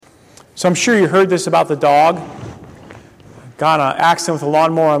So I'm sure you heard this about the dog. Got in an accident with a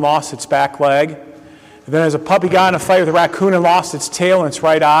lawnmower and lost its back leg. And then as a puppy got in a fight with a raccoon and lost its tail and its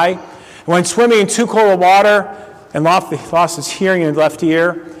right eye. And went swimming in too cold of water and lost its hearing in its left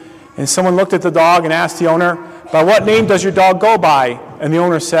ear. And someone looked at the dog and asked the owner, "By what name does your dog go by?" And the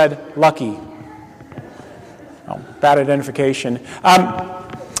owner said, "Lucky." Oh, bad identification. I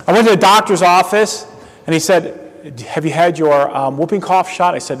went to the doctor's office, and he said, "Have you had your whooping cough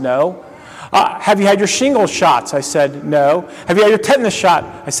shot?" I said, "No." "Have you had your shingles shots?" I said, "No." "Have you had your tetanus shot?"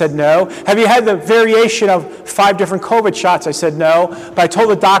 I said, "No." "Have you had the variation of 5 different COVID shots?" I said, "No." But I told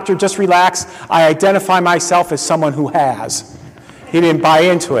the doctor, "Just relax. I identify myself as someone who has." He didn't buy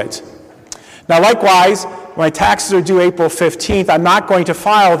into it. Now, likewise, my taxes are due April 15th. I'm not going to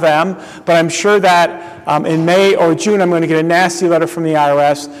file them, but I'm sure that in May or June I'm going to get a nasty letter from the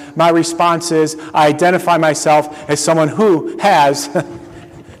IRS. My response is, I identify myself as someone who has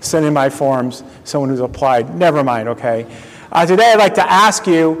sent in my forms, someone who's applied. Never mind, okay? Today I'd like to ask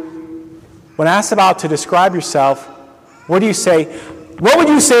you, when asked about to describe yourself, what do you say? What would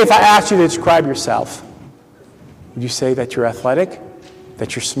you say if I asked you to describe yourself? Would you say that you're athletic,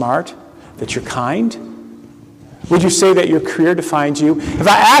 that you're smart, that you're kind? Would you say that your career defines you? If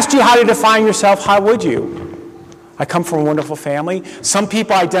I asked you how to define yourself, how would you? I come from a wonderful family. Some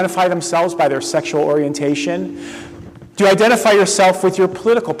people identify themselves by their sexual orientation. Do you identify yourself with your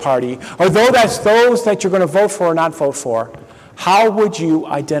political party? Or though that's those that you're going to vote for or not vote for? How would you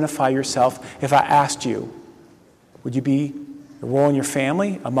identify yourself if I asked you? Would you be a role in your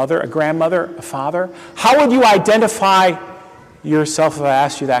family, a mother, a grandmother, a father? How would you identify yourself if I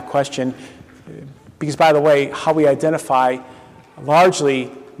asked you that question? Because, by the way, how we identify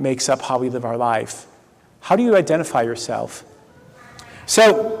largely makes up how we live our life. How do you identify yourself?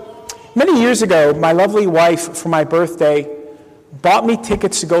 So, many years ago, my lovely wife, for my birthday, bought me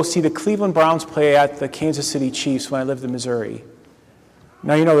tickets to go see the Cleveland Browns play at the Kansas City Chiefs when I lived in Missouri.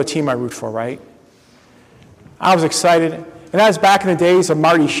 Now you know the team I root for, right? I was excited. And that was back in the days of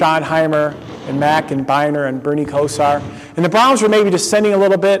Marty Schottenheimer and Mack and Biner and Bernie Kosar. And the Browns were maybe descending a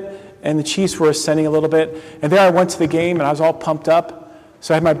little bit, and the Chiefs were ascending a little bit. And there I went to the game, and I was all pumped up.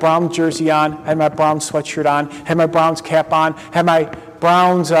 So I had my Browns jersey on, had my Browns sweatshirt on, had my Browns cap on, had my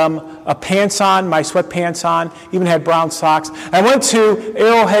Browns pants on, my sweatpants on, even had brown socks. I went to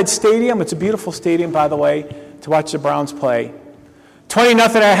Arrowhead Stadium. It's a beautiful stadium, by the way, to watch the Browns play.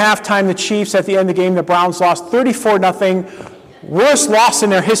 20-0 at halftime, the Chiefs. At the end of the game, the Browns lost 34-0. Worst loss in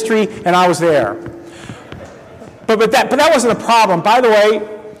their history, and I was there. But that wasn't a problem. By the way,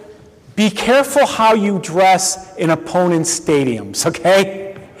 be careful how you dress in opponents' stadiums,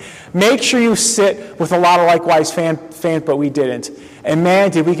 okay? Make sure you sit with a lot of likewise fans, but we didn't. And man,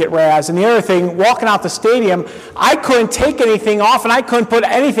 did we get razzed. And the other thing, walking out the stadium, I couldn't take anything off, and I couldn't put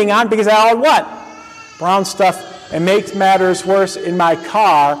anything on because I had what? Brown stuff. And makes matters worse, in my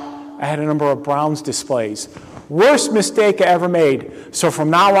car, I had a number of Browns displays. Worst mistake I ever made. So from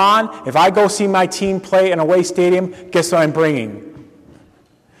now on, if I go see my team play in a away stadium, guess what I'm bringing?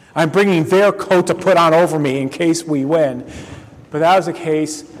 I'm bringing their coat to put on over me in case we win. But that was the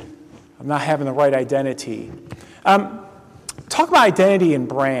case. I'm not having the right identity. Talk about identity and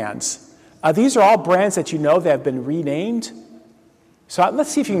brands. These are all brands that you know that have been renamed. So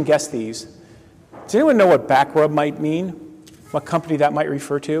let's see if you can guess these. Does anyone know what back rub might mean? What company that might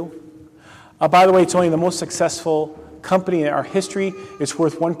refer to? By the way, it's only the most successful company in our history. It's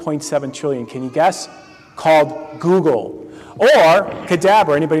worth $1.7 trillion. Can you guess? Called Google. Or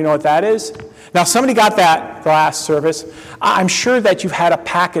Cadabra. Anybody know what that is? Now, somebody got that the last service. I'm sure that you've had a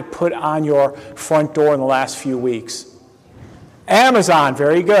packet put on your front door in the last few weeks. Amazon,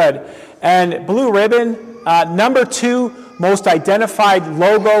 very good. And Blue Ribbon, number 2 most identified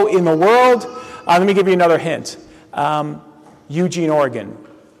logo in the world. Let me give you another hint. Eugene, Oregon.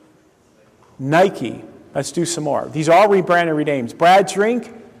 Nike. Let's do some more. These are all rebranded and renamed. Brad's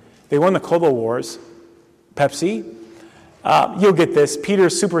Drink. They won the Cola Wars. Pepsi. You'll get this.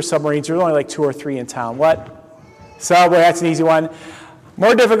 Peter's Super Submarines. There's only like 2 or 3 in town. What? Subway. That's an easy one.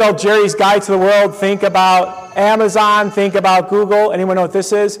 More difficult. Jerry's Guide to the World. Think about Amazon. Think about Google. Anyone know what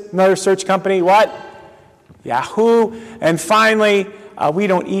this is? Another search company. What? Yahoo. And finally, we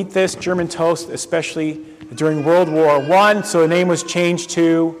don't eat this, German toast, especially during World War I, so the name was changed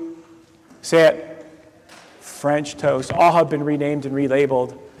to, say it, French toast. All have been renamed and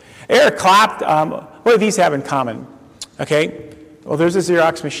relabeled. Eric clapped. What do these have in common? Okay, well, there's a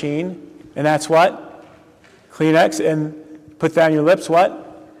Xerox machine, and that's what? Kleenex, and put that on your lips,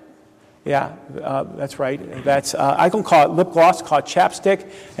 what? Yeah, that's right. That's I can call it lip gloss, call it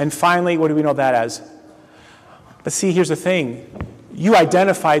chapstick, and finally, what do we know that as? But see, here's the thing. you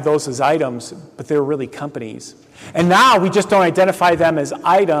identified those as items, but they were really companies. And now we just don't identify them as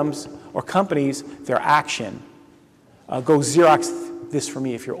items or companies, they're action. Go Xerox this for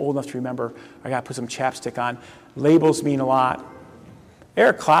me if you're old enough to remember. I got to put some chapstick on. Labels mean a lot.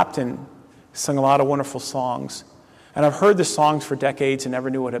 Eric Clapton sung a lot of wonderful songs. And I've heard the songs for decades and never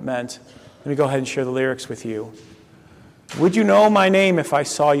knew what it meant. Let me go ahead and share the lyrics with you. Would you know my name if I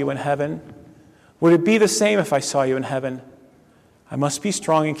saw you in heaven? Would it be the same if I saw you in heaven? I must be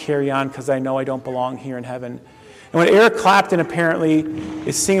strong and carry on because I know I don't belong here in heaven. And when Eric Clapton apparently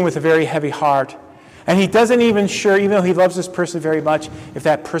is singing with a very heavy heart, and he doesn't even sure, even though he loves this person very much, if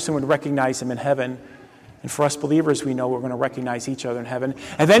that person would recognize him in heaven. And for us believers, we know we're going to recognize each other in heaven.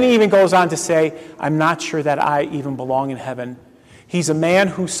 And then he even goes on to say, I'm not sure that I even belong in heaven. He's a man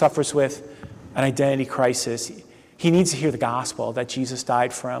who suffers with an identity crisis. He needs to hear the gospel that Jesus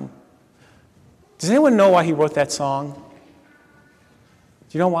died for him. Does anyone know why he wrote that song?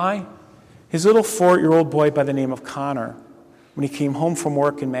 Do you know why? His little 4-year-old boy by the name of Connor, when he came home from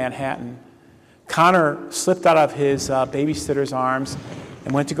work in Manhattan, Connor slipped out of his babysitter's arms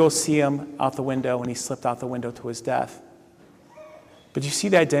and went to go see him out the window, and he slipped out the window to his death. But you see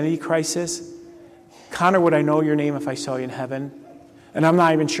the identity crisis? Connor, would I know your name if I saw you in heaven? And I'm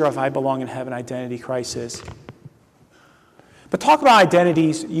not even sure if I belong in heaven, identity crisis. But talk about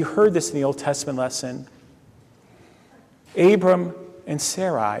identities. You heard this in the Old Testament lesson. Abram and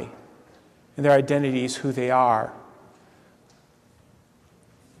Sarai and their identities, who they are.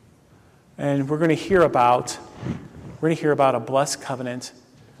 And we're going to hear about a blessed covenant,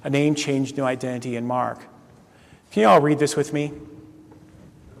 a name change, new identity in Mark. Can you all read this with me?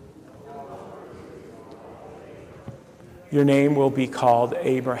 Your name will be called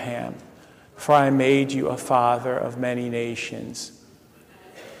Abraham, for I made you a father of many nations.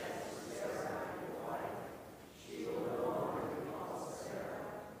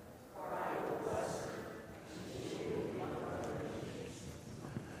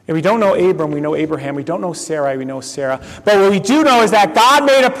 And we don't know Abram, we know Abraham. We don't know Sarai, we know Sarah. But what we do know is that God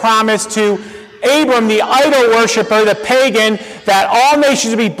made a promise to Abram, the idol worshiper, the pagan, that all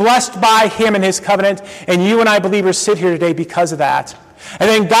nations would be blessed by him and his covenant. And you and I believers sit here today because of that. And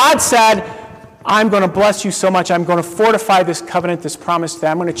then God said, I'm going to bless you so much. I'm going to fortify this covenant, this promise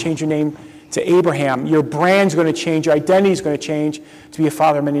that I'm going to change your name to Abraham. Your brand's going to change. Your identity is going to change to be a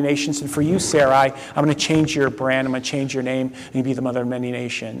father of many nations. And for you, Sarai, I'm going to change your brand. I'm going to change your name, and you'll be the mother of many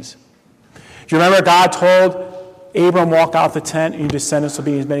nations. Do you remember God told Abram, walk out the tent, and your descendants will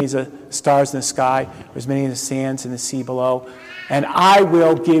be as many as the stars in the sky, or as many as the sands in the sea below. And I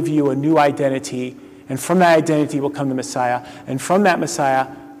will give you a new identity, and from that identity will come the Messiah. And from that Messiah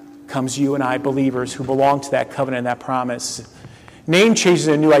comes you and I, believers, who belong to that covenant and that promise. Name changes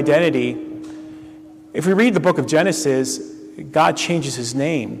a new identity. If we read the book of Genesis, God changes his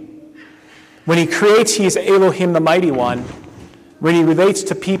name. When he creates, he is Elohim, the mighty one. When he relates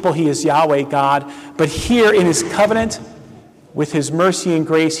to people, he is Yahweh, God. But here in his covenant, with his mercy and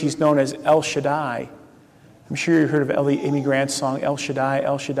grace, he's known as El Shaddai. I'm sure you've heard of Amy Grant's song, El Shaddai,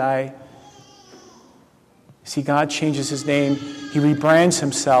 El Shaddai. See, God changes his name. He rebrands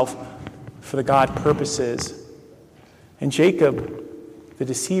himself for the God purposes. And Jacob, the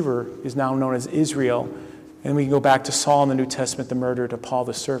deceiver, is now known as Israel. And we can go back to Saul in the New Testament, the murderer, to Paul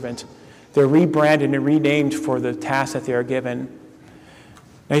the servant. They're rebranded and renamed for the task that they are given.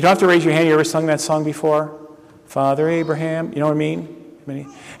 Now, you don't have to raise your hand. You ever sung that song before? Father Abraham. You know what I mean?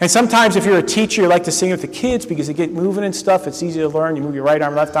 And sometimes if you're a teacher, you like to sing with the kids because they get moving and stuff. It's easy to learn. You move your right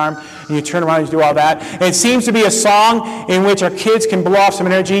arm, left arm, and you turn around and you do all that. And it seems to be a song in which our kids can blow off some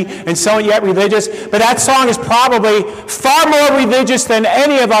energy and sound yet religious. But that song is probably far more religious than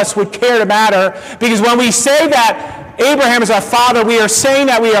any of us would care to matter. Because when we say that Abraham is our father, we are saying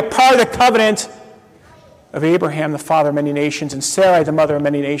that we are part of the covenant of Abraham, the father of many nations, and Sarai, the mother of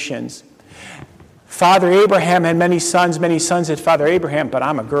many nations. Father Abraham had many sons had Father Abraham, but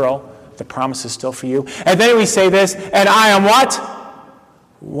I'm a girl. The promise is still for you. And then we say this, and I am what?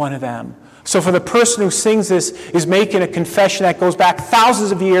 One of them. So for the person who sings this is making a confession that goes back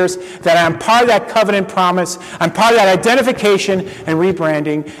thousands of years that I'm part of that covenant promise, I'm part of that identification and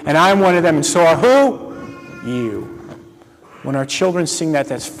rebranding, and I'm one of them. And so are who? You. When our children sing that,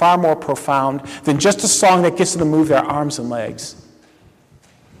 that's far more profound than just a song that gets them to move their arms and legs.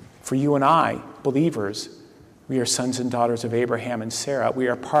 For you and I, believers, we are sons and daughters of Abraham and Sarah. We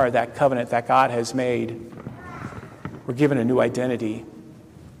are part of that covenant that God has made. We're given a new identity.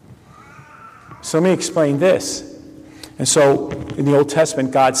 So let me explain this. And so in the Old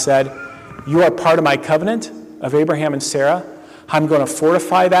Testament, God said, you are part of my covenant of Abraham and Sarah. I'm going to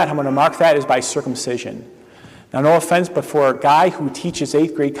fortify that. I'm going to mark that as by circumcision. Now, no offense, but for a guy who teaches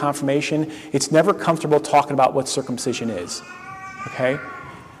 8th grade confirmation, it's never comfortable talking about what circumcision is. Okay?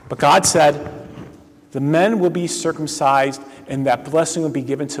 But God said, the men will be circumcised, and that blessing will be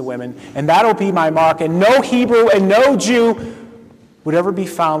given to women, and that'll be my mark, and no Hebrew and no Jew would ever be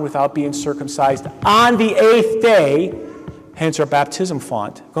found without being circumcised on the 8th day, hence our baptism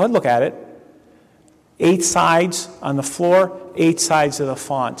font. Go ahead and look at it. 8 sides on the floor, 8 sides of the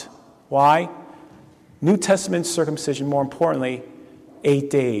font. Why? New Testament circumcision, more importantly, 8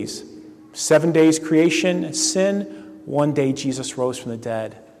 days. 7 days creation, sin, 1 day Jesus rose from the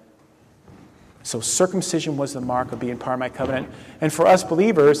dead. So circumcision was the mark of being part of my covenant. And for us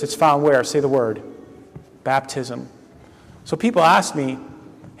believers, it's found where? Say the word. Baptism. So people ask me,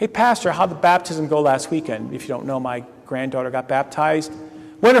 hey, Pastor, how'd the baptism go last weekend? If you don't know, my granddaughter got baptized.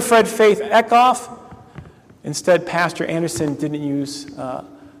 Winifred Faith Eckhoff. Instead, Pastor Anderson didn't use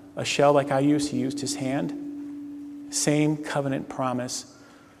a shell like I used. He used his hand. Same covenant promise.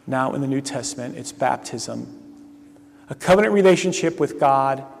 Now in the New Testament, it's baptism. A covenant relationship with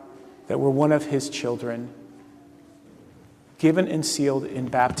God, that we're one of his children, given and sealed in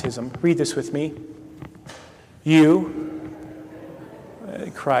baptism. Read this with me. You,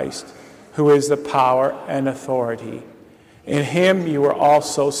 Christ, who is the power and authority. In him you were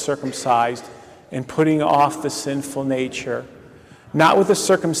also circumcised, in putting off the sinful nature, not with a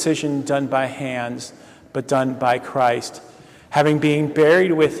circumcision done by hands, but done by Christ, having been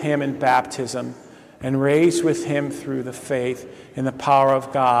buried with him in baptism, and raised with him through the faith in the power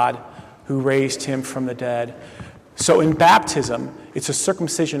of God, who raised him from the dead. So in baptism, it's a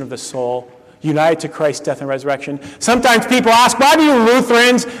circumcision of the soul, united to Christ's death and resurrection. Sometimes people ask, why do you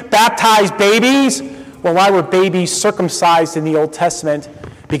Lutherans baptize babies? Well, why were babies circumcised in the Old Testament?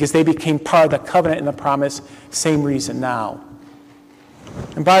 Because they became part of the covenant and the promise. Same reason now.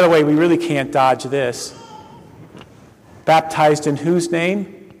 And by the way, we really can't dodge this. Baptized in whose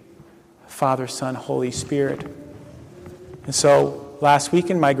name? Father, Son, Holy Spirit. And so last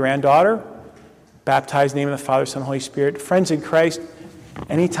weekend, my granddaughter baptized in the name of the Father, Son, Holy Spirit. Friends in Christ,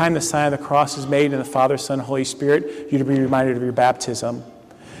 anytime the sign of the cross is made in the Father, Son, Holy Spirit, you're to be reminded of your baptism.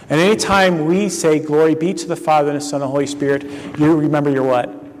 And anytime we say, glory be to the Father, and the Son, and the Holy Spirit, you remember your what?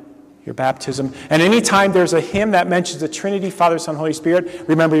 Your baptism. And anytime there's a hymn that mentions the Trinity, Father, Son, Holy Spirit,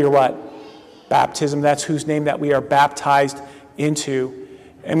 remember your what? Baptism. That's whose name that we are baptized into.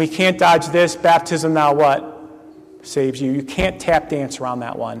 And we can't dodge this. Baptism now what? Saves you. You can't tap dance around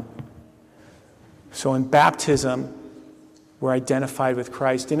that one. So in baptism, we're identified with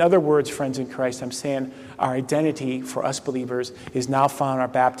Christ. In other words, friends in Christ, I'm saying our identity for us believers is now found in our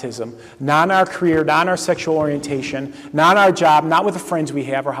baptism. Not in our career, not in our sexual orientation, not in our job, not with the friends we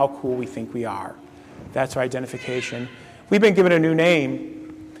have or how cool we think we are. That's our identification. We've been given a new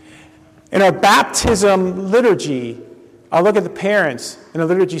name. In our baptism liturgy, I'll look at the parents, and the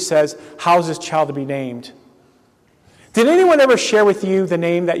liturgy says, how is this child to be named? Did anyone ever share with you the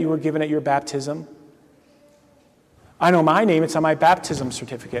name that you were given at your baptism? I know my name. It's on my baptism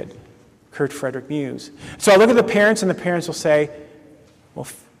certificate, Kurt Frederick Mews. So I look at the parents, and the parents will say, well,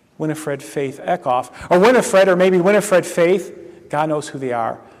 Winifred Faith Eckhoff, or Winifred, or maybe Winifred Faith. God knows who they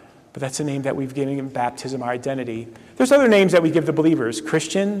are. But that's a name that we've given in baptism, our identity. There's other names that we give to believers.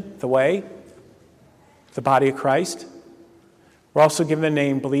 Christian, the way, the body of Christ. We're also given the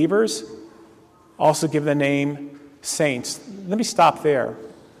name believers, also given the name saints. Let me stop there.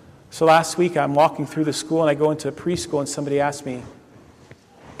 So last week I'm walking through the school and I go into a preschool and somebody asked me,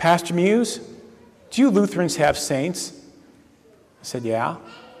 Pastor Mews, do you Lutherans have saints? I said, yeah.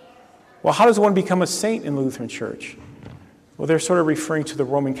 Well, how does one become a saint in the Lutheran Church? Well, they're sort of referring to the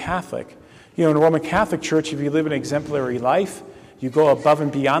Roman Catholic. You know, in the Roman Catholic Church, if you live an exemplary life, you go above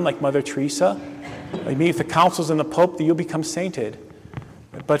and beyond like Mother Teresa. I mean, if the councils and the Pope, you'll become sainted.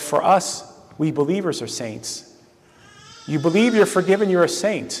 But for us, we believers are saints. You believe you're forgiven, you're a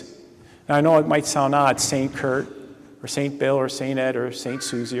saint. Now, I know it might sound odd, Saint Kurt, or Saint Bill, or Saint Ed, or Saint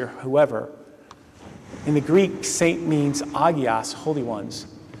Susie, or whoever. In the Greek, saint means agios, holy ones.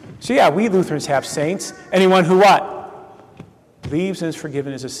 So yeah, we Lutherans have saints. Anyone who what? Believes and is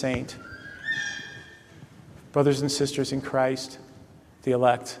forgiven is a saint. Brothers and sisters in Christ, the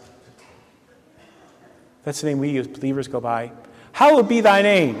elect. That's the name we use, believers go by. Hallowed be thy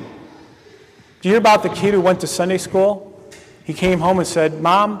name. Do you hear about the kid who went to Sunday school? He came home and said,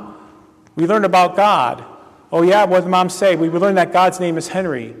 Mom, we learned about God. Oh yeah, what did Mom say? We learned that God's name is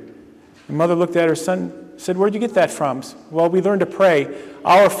Henry. And Mother looked at her son, said, where'd you get that from? Well, we learned to pray,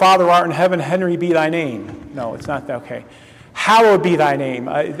 Our Father art in heaven, Henry be thy name. No, it's not that, okay. Hallowed be thy name.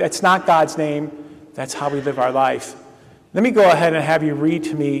 That's not God's name. That's how we live our life. Let me go ahead and have you read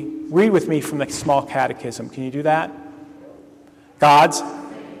with me from the small catechism. Can you do that? God's.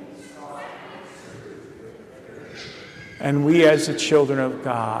 And we as the children of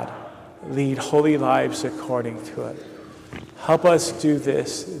God lead holy lives according to it. Help us do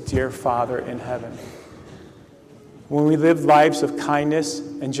this, dear Father in heaven. When we live lives of kindness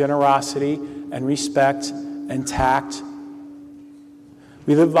and generosity and respect and tact,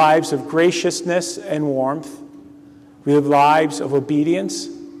 we live lives of graciousness and warmth. We live lives of obedience.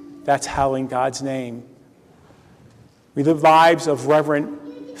 That's hallowing God's name. We live lives of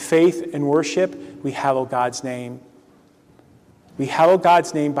reverent faith and worship. We hallow God's name. We hallow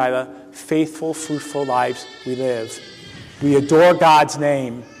God's name by the faithful, fruitful lives we live. We adore God's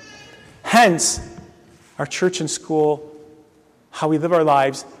name. Hence, our church and school, how we live our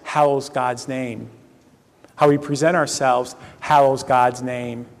lives, hallows God's name. How we present ourselves, hallows God's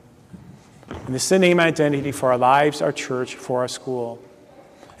name. And this is the name and identity for our lives, our church, for our school.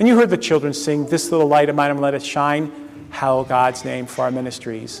 And you heard the children sing, "This little light of mine, let it shine," hallow God's name for our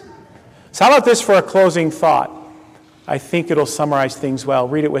ministries. So how about this for a closing thought? I think it'll summarize things well.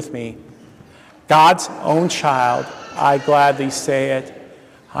 Read it with me. God's own child, I gladly say it,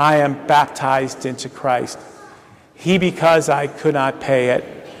 I am baptized into Christ. He, because I could not pay it,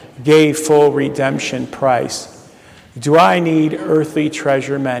 gave full redemption price. Do I need earthly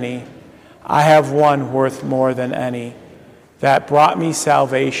treasure many? I have one worth more than any, that brought me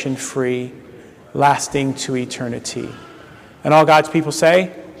salvation free, lasting to eternity. And all God's people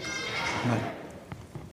say, Amen.